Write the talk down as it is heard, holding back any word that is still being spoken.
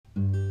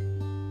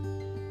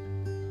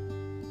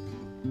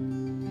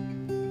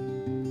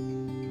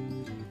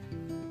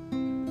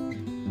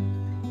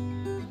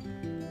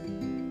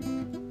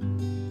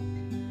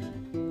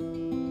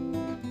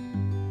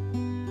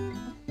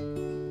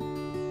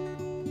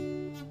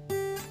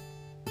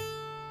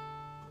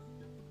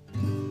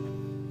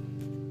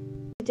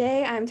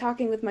Today I'm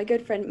talking with my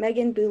good friend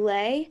Megan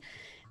Boulay.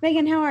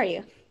 Megan, how are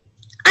you?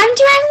 I'm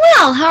doing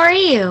well. How are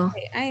you?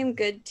 Hey, I am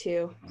good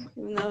too,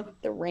 even though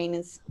the rain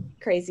is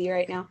crazy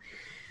right now.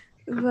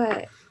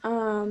 But,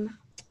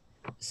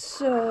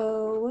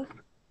 so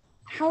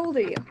how old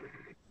are you?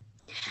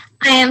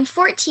 I am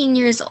 14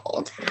 years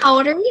old. How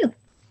old are you?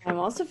 I'm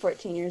also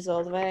 14 years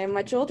old, but I'm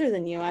much older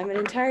than you. I'm an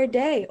entire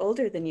day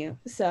older than you,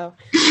 so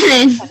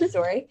that's a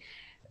story.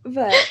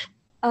 But,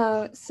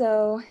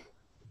 so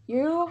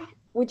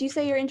would you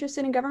say you're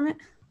interested in government?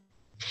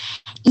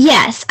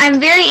 Yes, I'm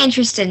very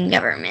interested in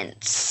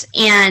government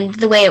and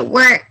the way it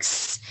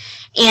works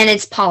and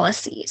its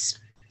policies.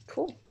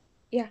 Cool.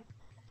 Yeah.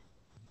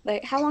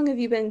 Like, how long have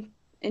you been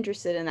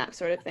interested in that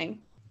sort of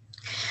thing?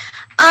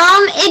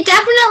 It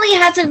definitely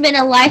hasn't been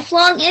a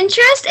lifelong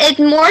interest. It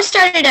more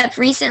started up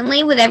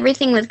recently with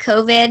everything with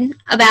COVID.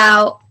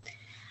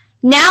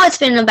 Now it's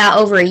been about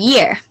over a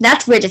year.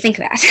 That's weird to think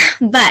about.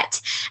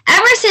 But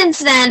ever since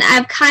then,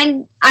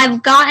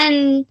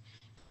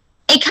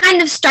 it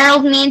kind of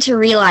startled me into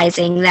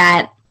realizing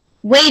that,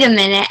 wait a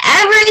minute,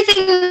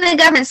 everything the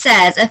government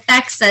says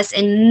affects us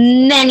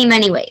in many,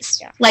 many ways.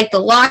 Yeah. Like the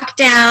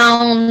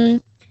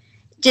lockdown,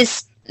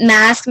 just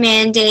mask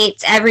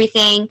mandates,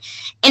 everything.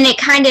 And it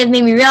kind of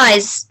made me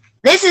realize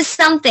this is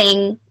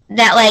something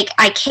that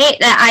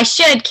that I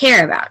should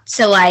care about.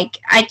 So I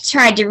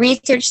tried to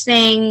research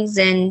things,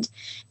 and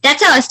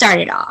that's how it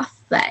started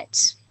off.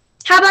 But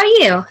how about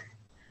you?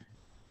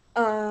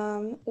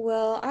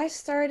 Well, I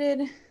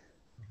started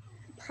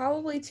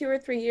probably 2 or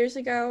 3 years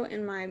ago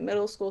in my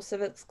middle school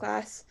civics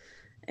class,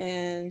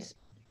 and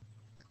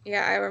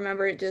yeah, I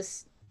remember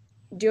just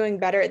doing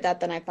better at that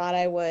than I thought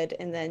I would,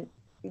 and then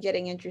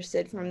getting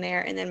interested from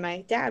there. And then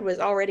my dad was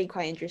already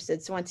quite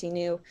interested, so once he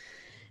knew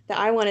that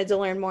I wanted to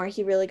learn more,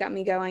 he really got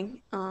me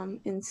going.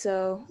 And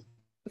so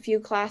a few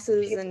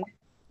classes and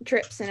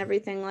trips and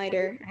everything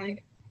later, I'm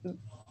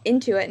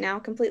into it now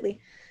completely.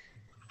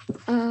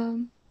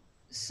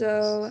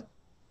 So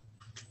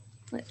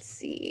let's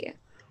see.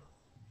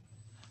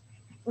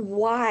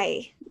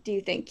 Why do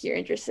you think you're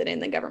interested in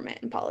the government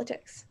and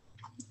politics?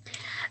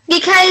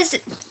 Because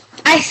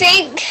I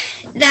think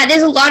that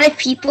there's a lot of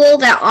people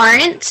that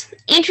aren't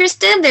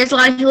interested. There's a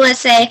lot of people that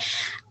say,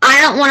 I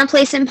don't want to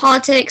place in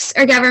politics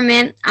or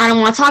government. I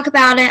don't want to talk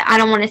about it. I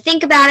don't want to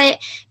think about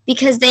it,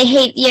 because they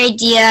hate the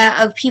idea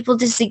of people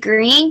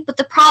disagreeing. But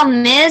the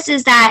problem is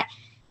that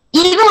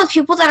even with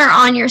people that are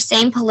on your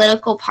same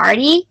political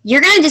party,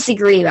 you're going to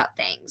disagree about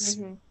things.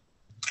 Mm-hmm.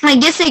 Like,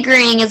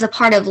 disagreeing is a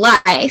part of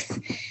life.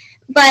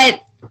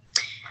 But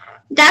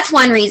that's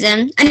one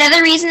reason.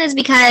 Another reason is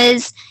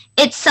because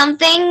it's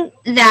something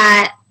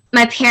that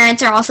my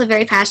parents are also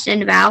very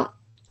passionate about.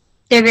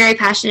 They're very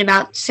passionate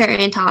about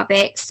certain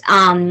topics.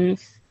 So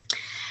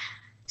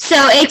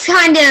it's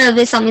kind of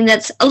is something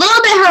that's a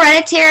little bit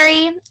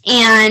hereditary,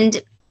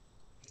 and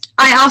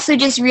I also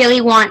just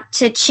really want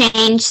to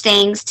change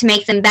things to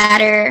make them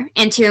better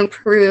and to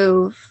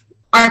improve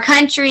our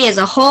country as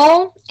a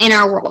whole and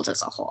our world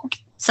as a whole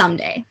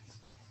someday.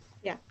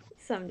 Yeah,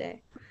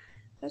 someday.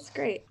 That's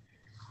great.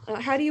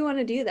 How do you want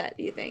to do that,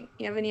 do you think?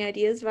 You have any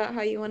ideas about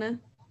how you want to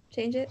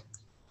change it?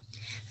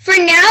 For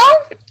now,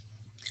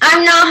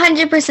 I'm not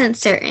 100%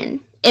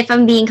 certain, if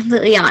I'm being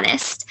completely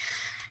honest.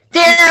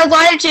 There are a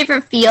lot of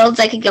different fields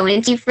I could go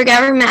into for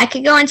government. I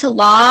could go into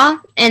law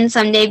and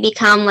someday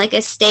become like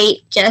a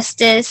state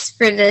justice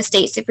for the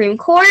state Supreme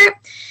Court.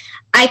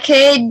 I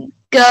could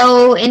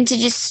go into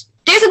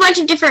there's a bunch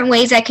of different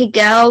ways I could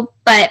go,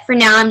 but for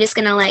now I'm just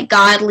going to let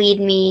God lead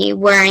me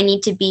where I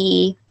need to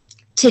be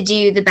to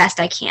do the best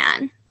I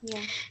can.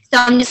 Yeah.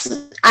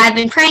 So I've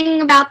been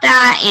praying about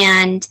that,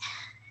 and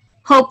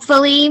I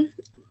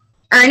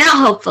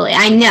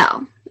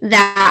know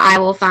that I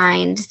will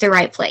find the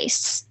right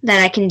place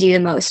that I can do the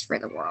most for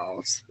the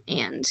world.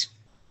 And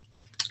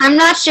I'm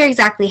not sure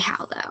exactly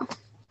how, though.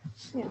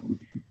 Yeah.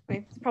 I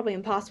mean, it's probably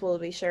impossible to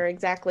be sure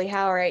exactly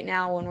how right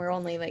now when we're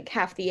only like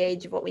half the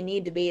age of what we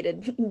need to be to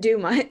do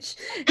much.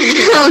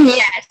 Oh,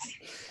 yes.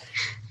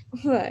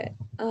 But,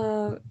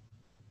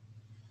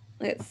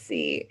 let's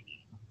see.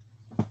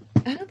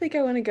 I don't think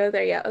I want to go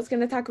there yet. I was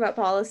going to talk about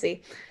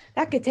policy.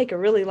 That could take a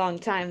really long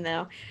time,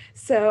 though.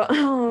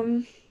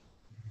 So,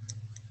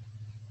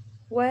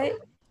 what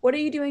are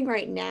you doing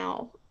right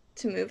now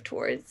to move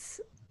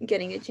towards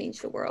getting to change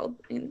the world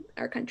in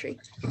our country?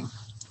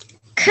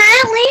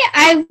 Currently,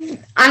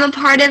 I'm a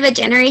part of a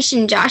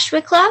Generation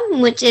Joshua Club,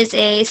 which is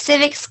a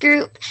civics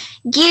group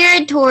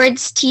geared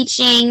towards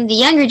teaching the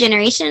younger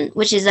generation,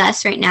 which is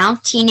us right now,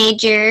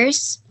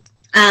 teenagers,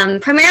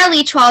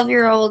 primarily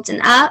 12-year-olds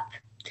and up,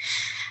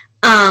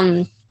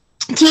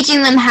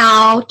 teaching them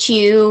how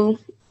to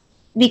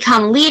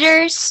become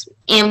leaders.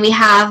 And we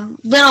have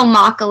little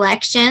mock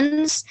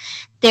elections.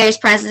 There's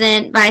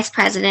president, vice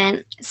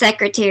president,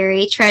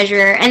 secretary,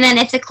 treasurer, and then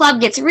if the club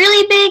gets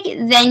really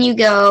big, then you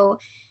go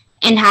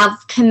and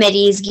have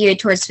committees geared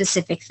towards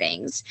specific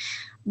things.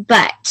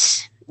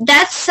 But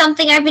that's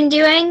something I've been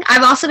doing.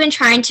 I've also been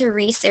trying to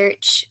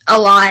research a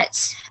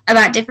lot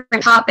about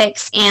different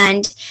topics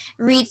and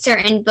read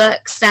certain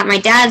books that my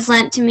dad's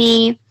lent to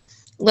me,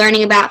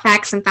 learning about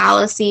facts and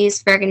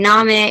fallacies for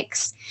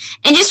economics,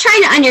 and just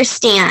trying to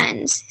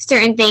understand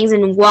certain things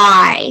and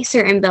why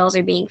certain bills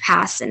are being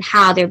passed and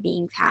how they're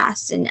being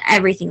passed and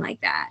everything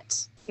like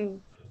that.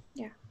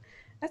 Yeah,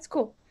 that's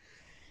cool.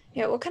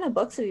 Yeah, what kind of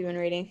books have you been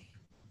reading?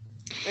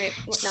 Right.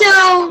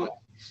 So,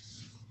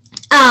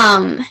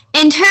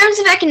 in terms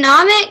of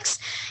economics,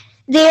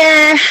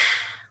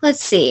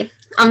 let's see.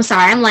 I'm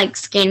sorry, I'm like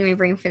scanning my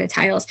brain for the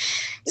titles.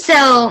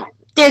 So,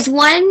 there's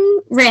one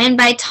written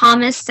by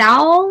Thomas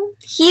Sowell.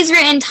 He's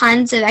written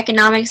tons of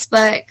economics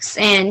books,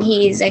 and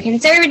he's a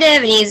conservative,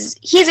 and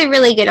he's a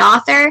really good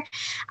author.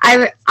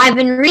 I've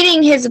been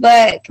reading his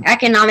book,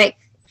 Economic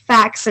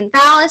Facts and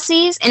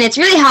Fallacies, and it's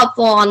really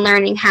helpful on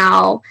learning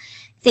how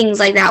things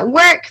like that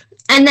work.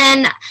 And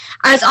then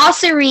I was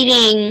also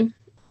reading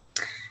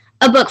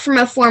a book from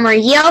a former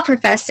Yale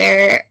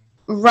professor,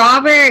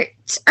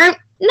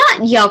 not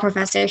Yale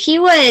professor, he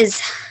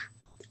was,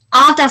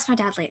 I'll have to ask my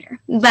dad later,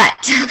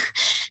 but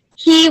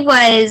he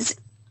was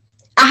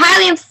a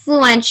highly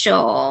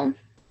influential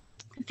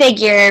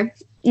figure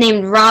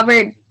named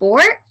Robert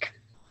Bork,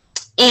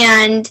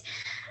 and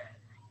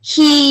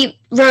he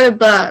wrote a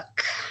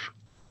book,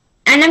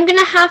 and I'm going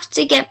to have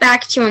to get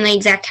back to you on the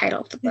exact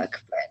title of the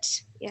book,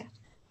 but yeah,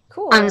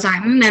 cool. I'm sorry,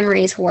 my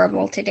memory is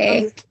horrible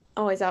today.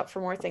 I'm always out for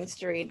more things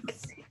to read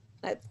because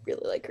I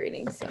really like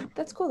reading, so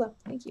that's cool though.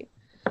 Thank you.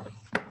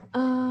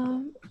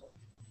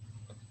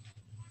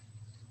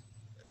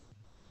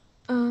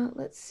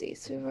 Let's see.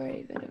 So we've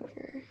already been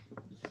over.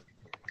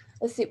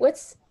 Let's see.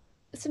 What's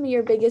some of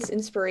your biggest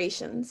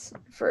inspirations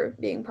for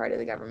being part of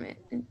the government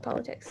and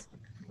politics?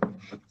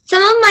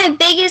 Some of my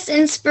biggest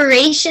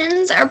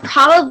inspirations are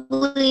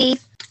probably,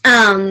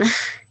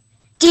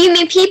 do you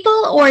mean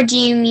people or do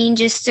you mean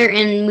just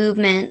certain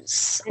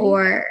movements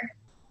or?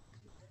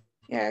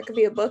 Yeah, it could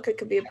be a book, it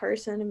could be a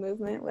person, a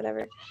movement,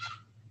 whatever.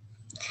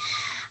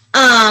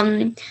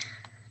 One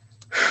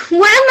of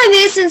my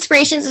biggest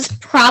inspirations is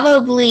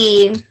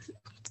probably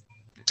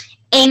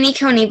Amy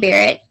Coney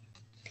Barrett,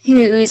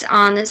 who's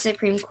on the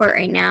Supreme Court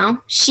right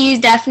now. She's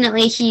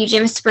definitely a huge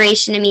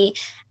inspiration to me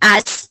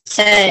as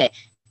to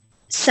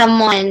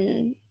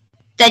someone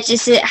that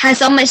just has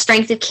so much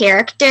strength of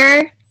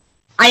character.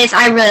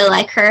 I really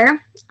like her.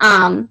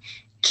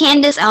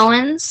 Candace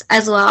Owens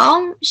as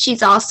well.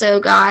 She's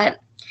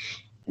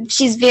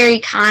very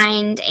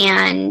kind,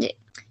 and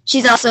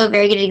she's also a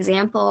very good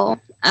example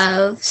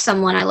of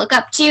someone I look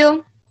up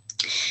to.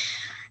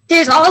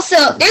 There's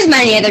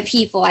many other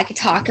people I could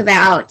talk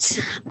about.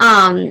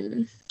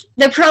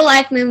 The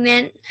pro-life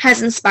movement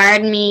has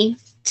inspired me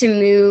to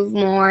move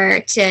more,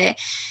 to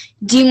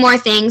do more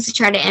things to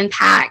try to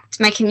impact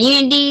my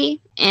community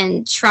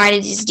and try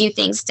to just do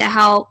things to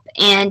help.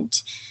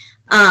 And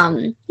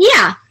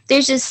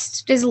there's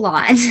a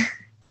lot.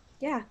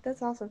 Yeah,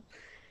 that's awesome.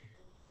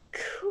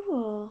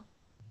 Cool.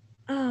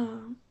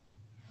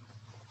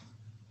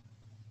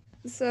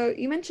 So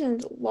you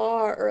mentioned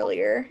law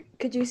earlier.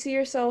 Could you see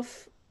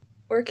yourself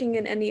working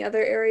in any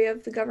other area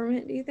of the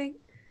government, do you think?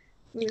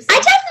 I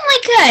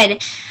definitely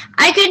could.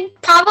 I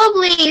could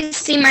probably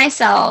see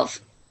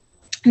myself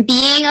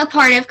being a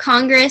part of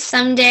Congress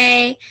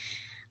someday.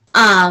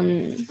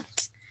 I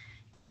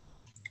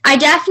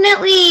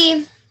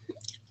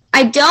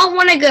don't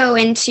want to go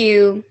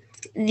into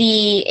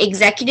the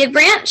executive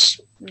branch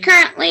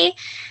currently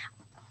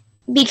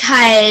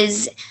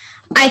because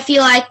I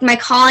feel like my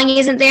calling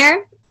isn't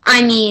there.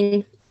 I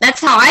mean,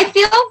 that's how I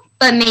feel,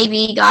 but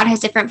maybe God has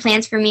different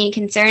plans for me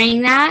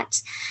concerning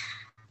that.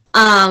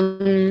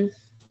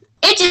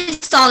 It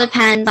just all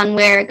depends on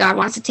where God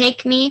wants to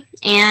take me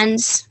and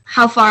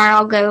how far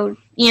I'll go,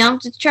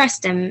 to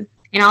trust Him.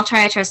 And I'll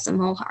try to trust Him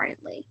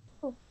wholeheartedly.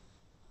 Cool.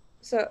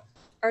 So,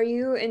 are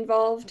you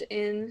involved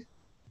in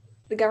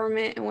the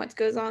government and what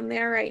goes on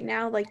there right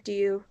now? Like, do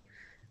you,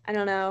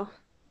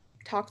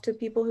 talk to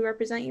people who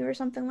represent you or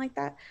something like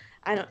that?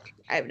 I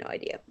have no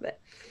idea, but.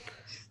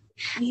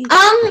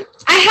 I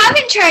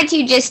haven't tried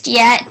to just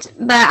yet,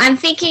 but I'm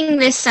thinking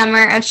this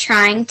summer of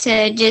trying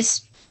to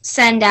just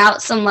send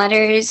out some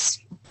letters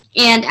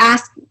and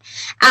ask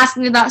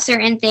them about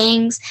certain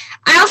things.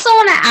 I also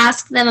want to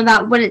ask them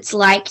about what it's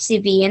like to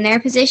be in their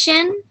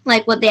position,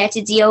 like what they have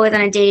to deal with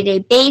on a day-to-day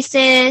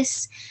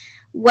basis,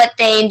 what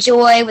they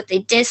enjoy, what they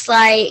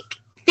dislike,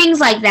 things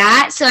like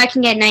that, so I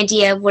can get an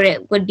idea of what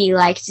it would be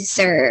like to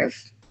serve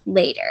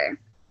later.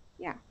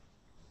 Yeah.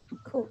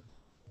 Cool.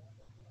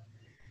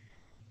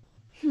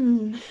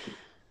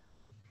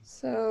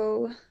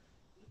 So,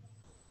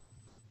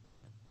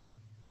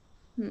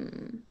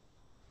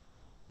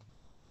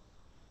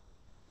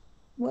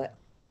 what?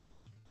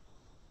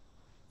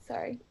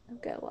 Sorry,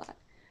 I've got a lot.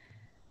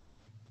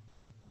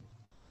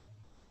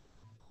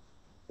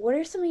 What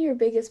are some of your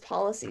biggest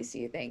policies, do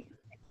you think?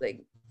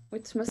 Like,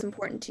 what's most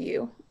important to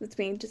you that's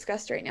being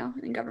discussed right now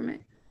in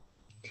government?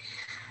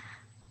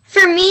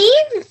 For me,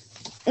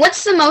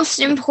 what's the most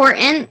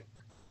important?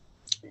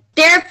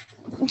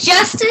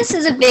 Justice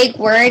is a big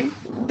word,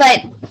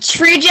 but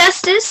true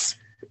justice.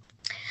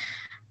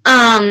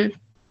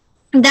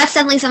 That's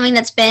definitely something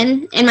that's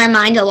been in my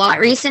mind a lot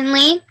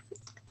recently.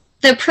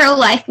 The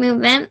pro-life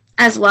movement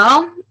as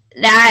well.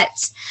 That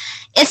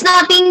it's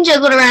not being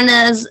juggled around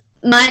as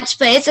much,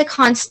 but it's a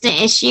constant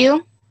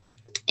issue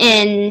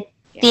in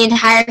the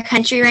entire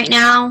country right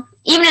now,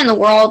 even in the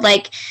world.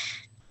 Like,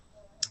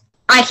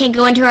 I can't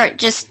go into it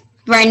just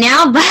right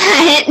now,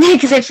 but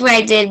because if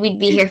I did, we'd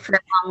be here for a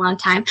long, long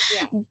time.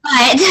 Yeah.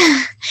 But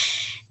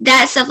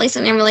that's definitely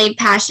something I'm really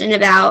passionate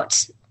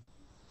about.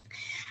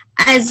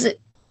 Because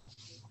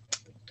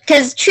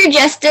true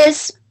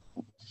justice,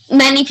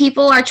 many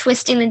people are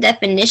twisting the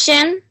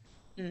definition,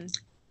 and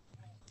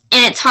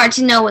it's hard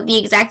to know what the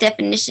exact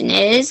definition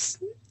is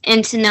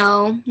and to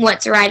know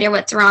what's right or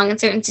what's wrong in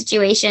certain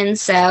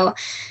situations. So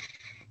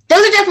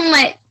those are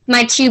definitely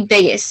my two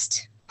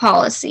biggest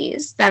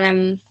policies that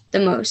I'm the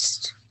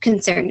most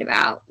concerned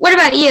about. What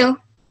about you?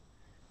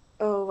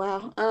 Oh,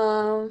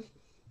 wow.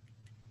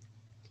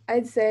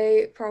 I'd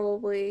say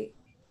probably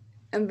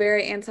I'm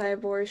very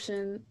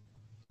anti-abortion.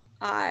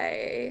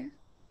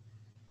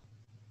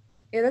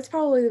 Yeah, that's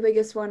probably the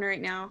biggest one right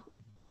now.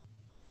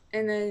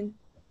 And then,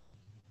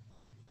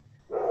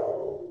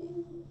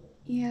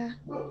 yeah,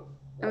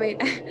 I mean,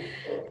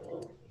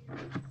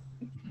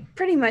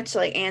 pretty much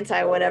like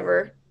anti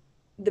whatever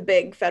the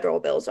big federal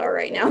bills are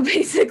right now,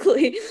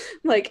 basically.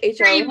 Like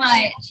HR. Pretty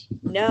much.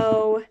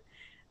 No.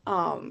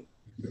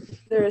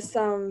 There is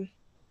some,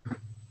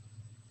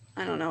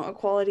 I don't know,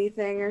 equality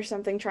thing or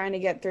something trying to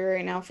get through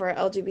right now for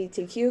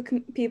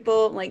LGBTQ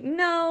people. Like,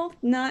 no,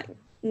 I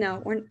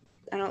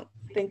don't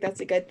think that's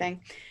a good thing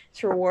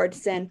to reward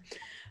sin.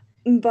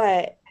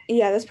 But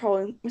yeah, that's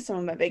probably some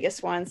of my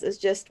biggest ones, is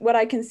just what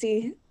I can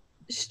see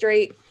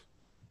straight,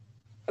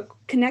 a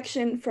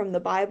connection from the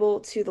Bible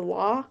to the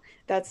law.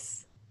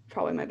 That's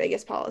probably my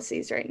biggest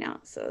policies right now.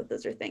 So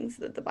those are things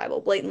that the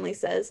Bible blatantly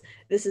says,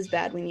 this is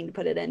bad, we need to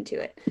put it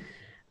into it.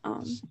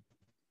 So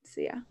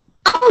yeah.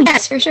 Oh,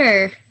 yes, for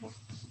sure.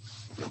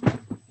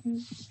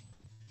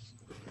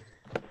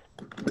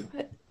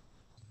 But,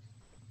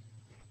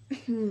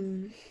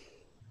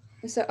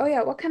 So, oh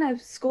yeah, what kind of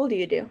school do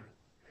you do?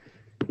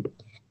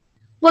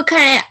 What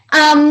kind of,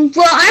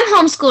 well, I'm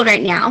homeschooled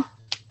right now.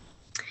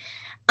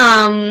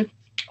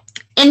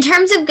 In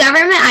terms of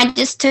government, I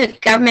just took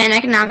government and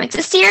economics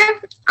this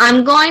year.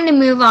 I'm going to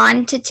move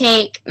on to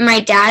take my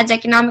dad's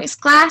economics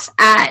class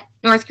at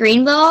North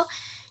Greenville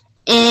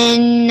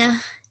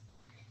when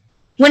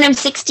I'm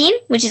 16,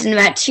 which is in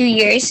about 2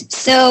 years.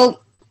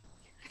 So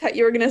I thought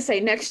you were going to say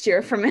next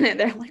year for a minute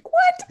there. I'm like, what?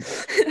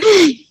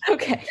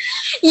 Okay.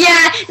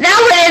 Yeah,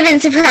 that would have been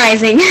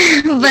surprising.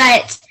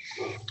 But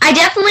I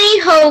definitely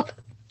hope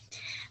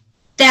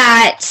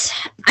that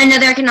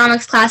another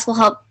economics class will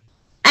help,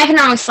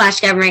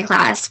 economics/government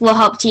class will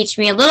help teach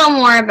me a little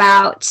more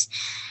about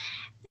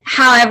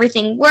how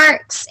everything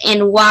works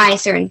and why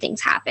certain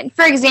things happen.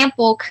 For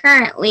example,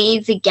 currently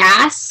the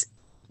gas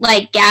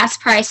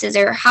prices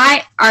are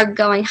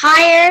going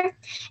higher,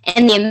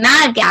 and the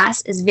amount of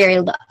gas is very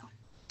low.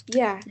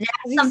 Yeah.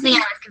 That's something I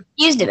was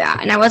confused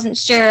about, and I wasn't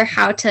sure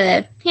how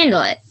to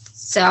handle it.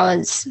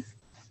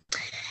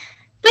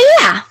 But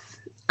yeah,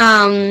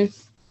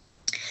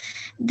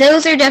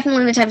 those are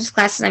definitely the types of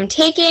classes I'm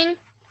taking.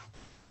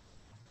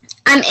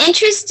 I'm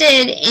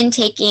interested in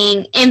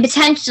taking, and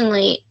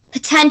potentially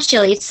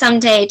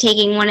someday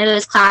taking one of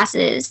those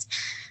classes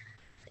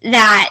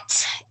that,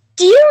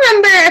 do you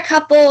remember a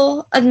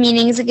couple of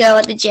meetings ago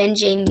at the Gen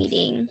J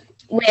meeting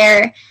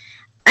where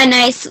a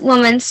nice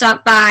woman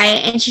stopped by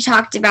and she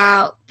talked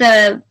about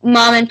the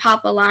Mom and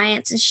Pop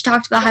Alliance, and she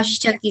talked about how she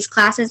took these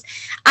classes?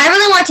 I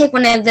really want to take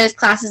one of those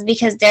classes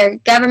because they're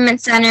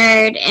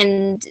government-centered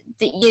and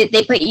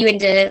they put you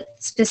into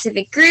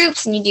specific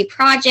groups and you do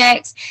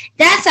projects.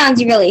 That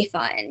sounds really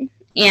fun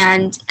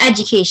and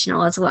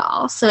educational as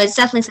well. So it's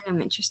definitely something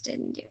I'm interested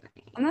in doing.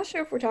 I'm not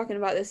sure if we're talking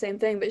about the same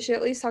thing, but she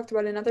at least talked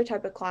about another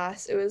type of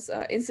class. It was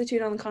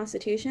Institute on the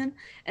Constitution,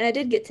 and I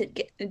did get to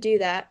do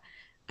that.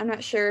 I'm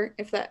not sure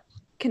if that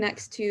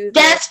connects to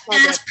that's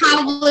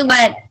probably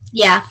what,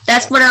 yeah,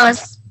 that's what I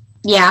was,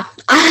 yeah.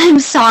 I'm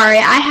sorry,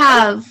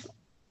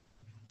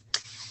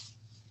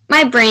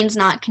 my brain's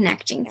not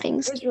connecting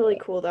things. It was really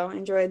cool though. I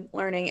enjoyed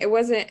learning. It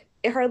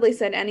hardly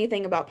said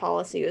anything about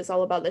policy. It was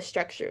all about the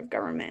structure of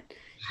government.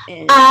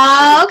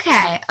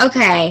 Okay,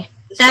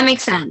 that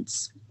makes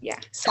sense. Yeah.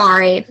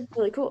 Sorry. It's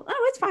really cool.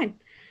 Oh, it's fine.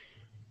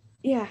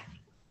 Yeah,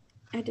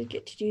 I did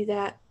get to do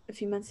that a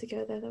few months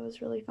ago though. That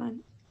was really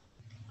fun.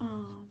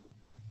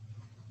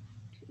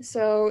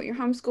 So you're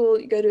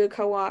homeschooled, you go to a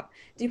co-op.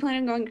 Do you plan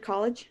on going to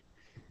college?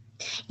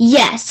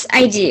 Yes,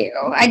 I do.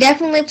 I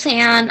definitely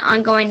plan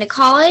on going to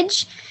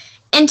college.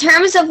 In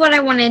terms of what I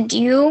want to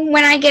do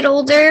when I get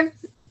older,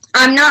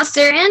 I'm not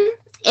certain.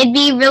 I'd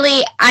be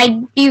really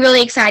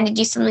excited to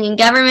do something in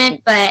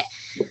government, but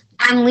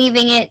I'm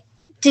leaving it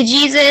to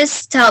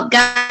Jesus to help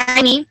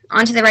guide me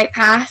onto the right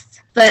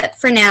path. But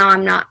for now,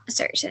 I'm not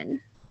certain.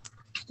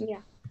 Yeah.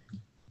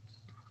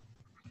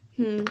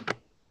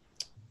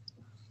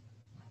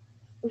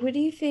 What do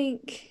you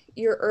think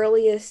your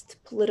earliest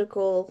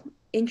political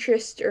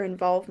interest or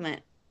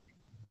involvement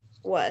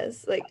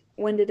was. Like,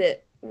 when did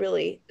it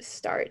really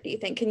start, do you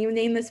think? Can you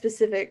name the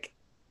specific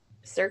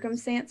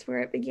circumstance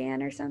where it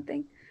began or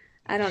something?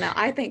 I don't know.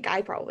 I think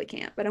I probably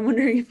can't, but I'm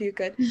wondering if you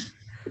could.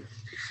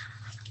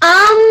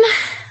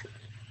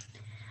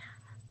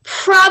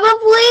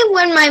 Probably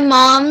when my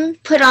mom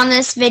put on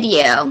this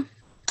video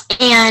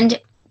and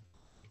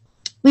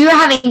we were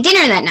having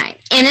dinner that night.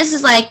 And this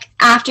is like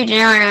after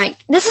dinner,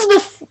 like this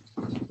is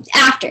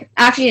after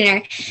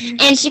dinner.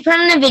 And she put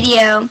on a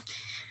video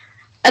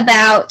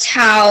about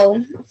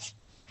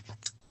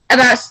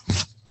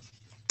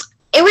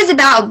it was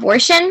about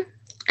abortion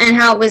and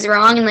how it was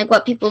wrong and like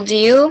what people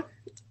do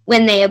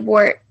when they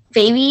abort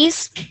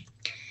babies.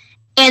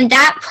 And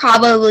that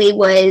probably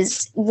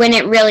was when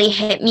it really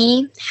hit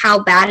me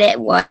how bad it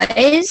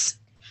was,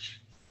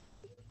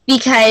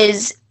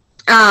 because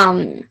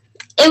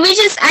it was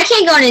just, I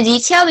can't go into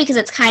detail because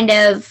it's kind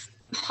of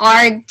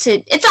hard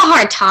it's a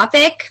hard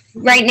topic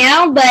right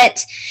now,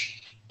 but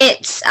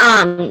it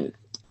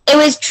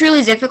was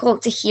truly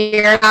difficult to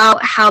hear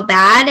about how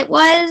bad it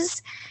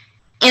was.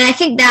 And I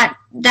think that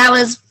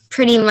was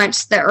pretty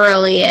much the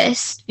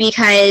earliest,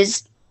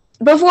 because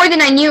before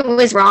then I knew it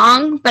was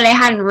wrong, but I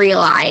hadn't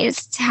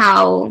realized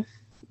how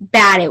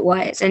bad it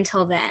was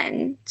until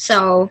then.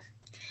 So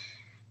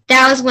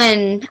that was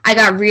when I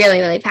got really,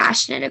 really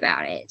passionate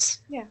about it.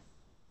 Yeah.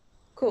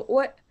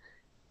 Cool.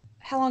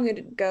 How long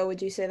ago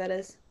would you say that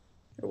is,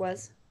 or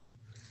was?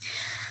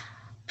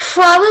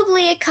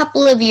 Probably a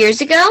couple of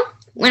years ago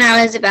when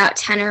I was about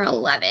 10 or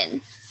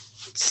 11.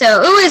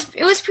 So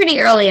it was pretty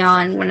early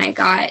on when I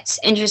got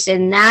interested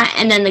in that.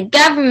 And then the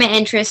government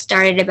interest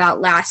started about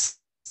last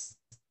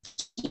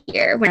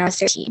year when I was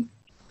 13.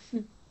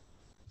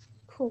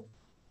 Cool.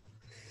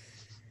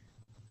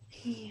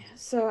 Yeah,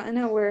 so I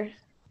know we're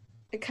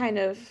kind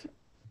of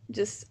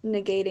just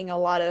negating a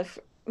lot of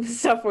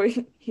stuff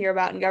we hear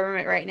about in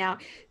government right now.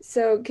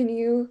 So can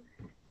you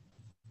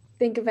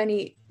think of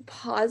any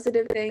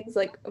positive things,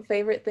 like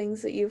favorite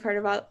things that you've heard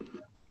about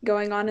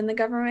going on in the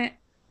government?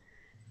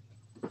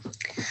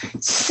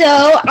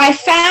 So I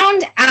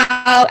found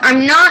out,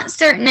 I'm not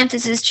certain if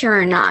this is true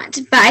or not,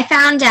 but I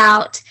found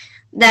out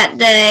that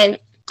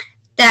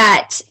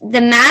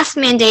the mask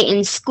mandate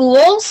in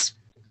schools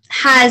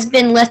has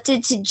been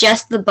lifted to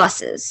just the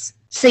buses.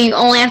 So you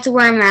only have to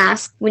wear a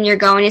mask when you're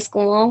going to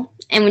school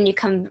and when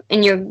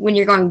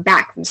you're going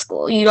back from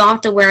school. You don't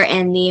have to wear it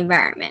in the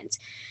environment,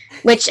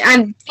 which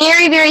I'm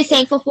very, very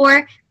thankful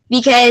for,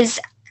 because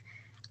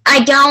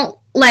I don't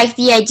like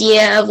the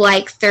idea of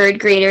like third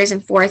graders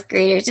and fourth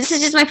graders. This is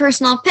just my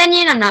personal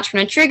opinion. I'm not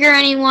trying to trigger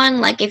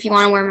anyone. Like, if you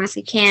want to wear a mask,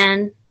 you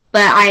can.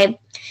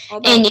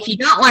 And if you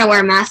don't want to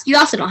wear a mask, you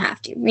also don't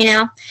have to, you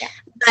know? Yeah.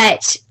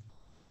 But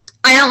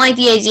I don't like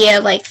the idea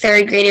of like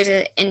third graders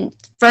and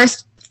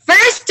first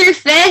through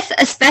fifth,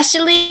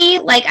 especially.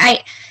 Like,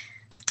 I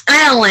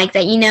don't like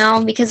that, you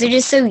know, because they're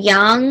just so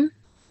young,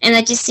 and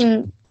that just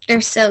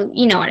they're so,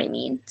 you know what I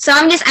mean. So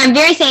I'm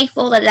very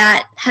thankful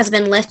that has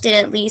been lifted,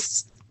 at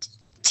least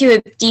to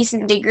a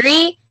decent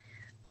degree.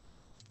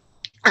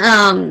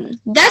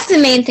 That's the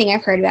main thing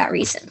I've heard about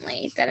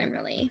recently that I'm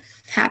really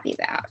happy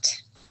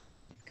about.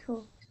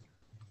 Cool.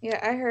 Yeah,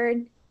 I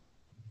heard,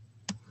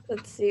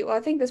 let's see, well,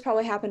 I think this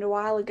probably happened a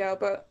while ago,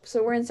 but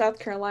so we're in South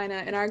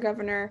Carolina, and our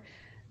Governor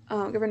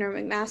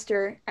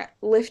McMaster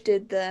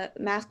lifted the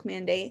mask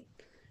mandate,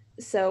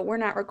 so we're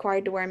not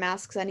required to wear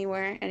masks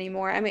anywhere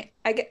anymore. I mean,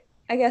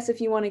 I guess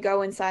if you want to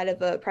go inside of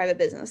a private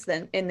business,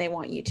 then, and they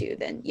want you to,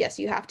 then yes,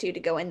 you have to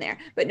go in there,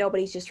 but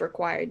nobody's just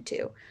required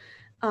to.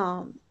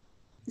 So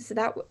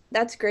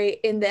that's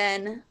great. And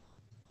then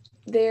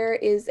there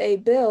is a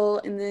bill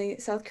in the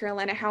South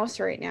Carolina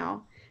House right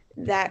now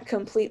that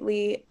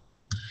completely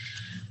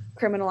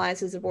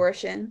criminalizes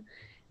abortion.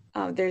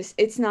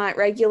 It's not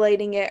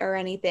regulating it or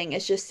anything.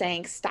 It's just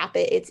saying, stop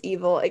it. It's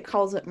evil. It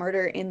calls it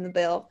murder in the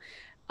bill.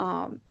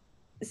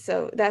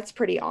 So that's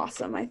pretty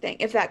awesome, I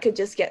think, if that could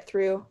just get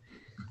through.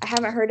 I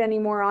haven't heard any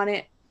more on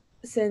it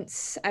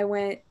since I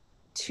went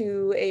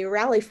to a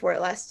rally for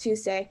it last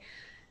Tuesday.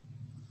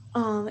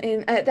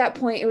 And at that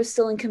point, it was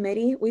still in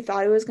committee. We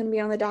thought it was going to be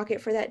on the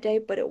docket for that day,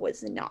 but it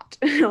was not.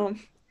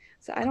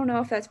 So I don't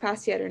know if that's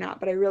passed yet or not,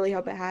 but I really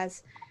hope it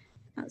has.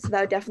 So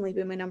that would definitely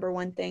be my number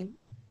one thing.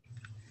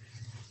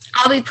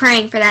 I'll be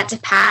praying for that to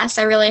pass.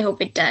 I really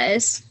hope it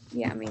does.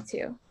 Yeah, me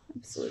too.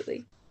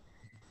 Absolutely.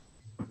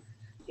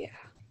 Yeah.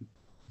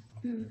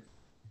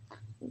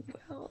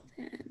 Well,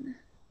 then.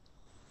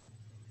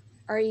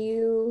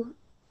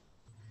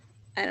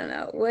 I don't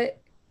know, I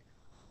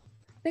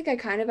think I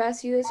kind of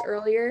asked you this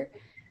earlier,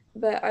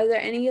 but are there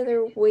any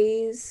other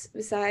ways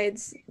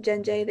besides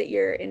Gen J that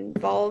you're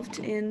involved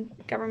in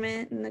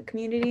government and the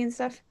community and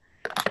stuff?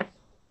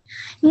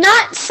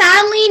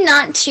 Sadly,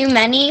 not too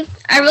many.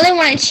 I really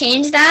want to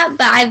change that,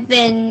 but I've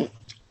been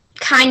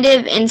kind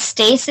of in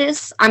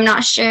stasis. I'm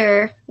not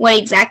sure what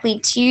exactly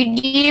to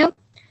do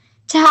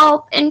to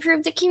help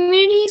improve the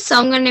community, so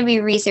I'm going to be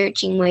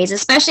researching ways,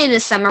 especially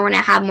this summer when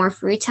I have more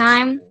free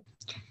time,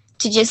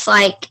 to just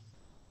like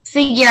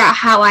figure out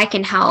how I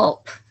can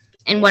help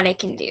and what I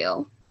can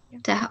do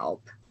to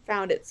help.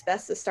 found it's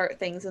best to start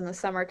things in the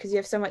summer because you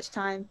have so much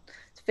time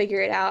to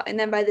figure it out. And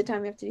then by the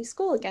time you have to do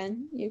school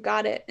again, you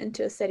got it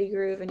into a steady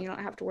groove and you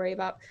don't have to worry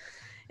about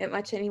it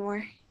much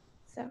anymore.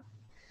 So,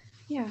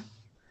 yeah,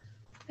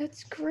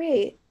 that's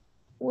great.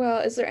 Well,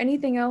 is there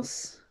anything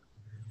else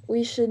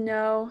we should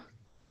know,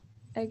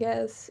 I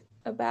guess,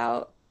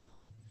 about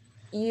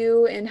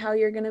you and how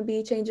you're going to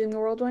be changing the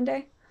world one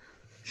day?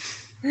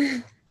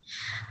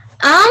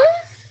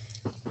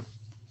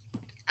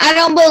 I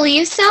don't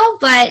believe so,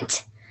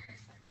 but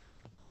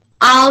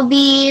I'll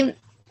be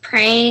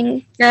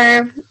praying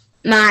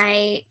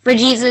for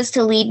Jesus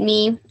to lead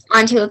me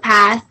onto a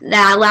path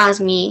that allows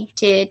me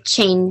to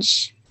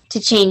change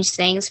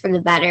things for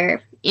the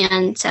better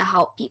and to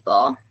help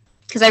people,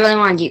 because I really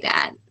want to do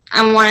that.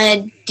 I want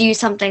to do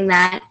something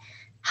that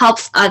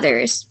helps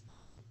others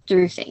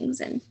through things,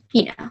 and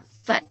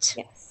but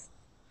yes.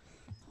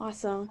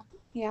 Awesome.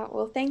 Yeah,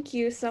 well, thank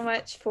you so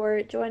much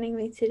for joining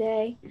me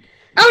today.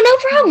 Oh,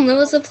 no problem. It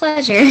was a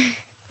pleasure.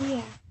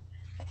 Yeah.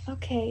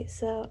 Okay,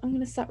 so I'm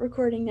going to stop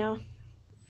recording now.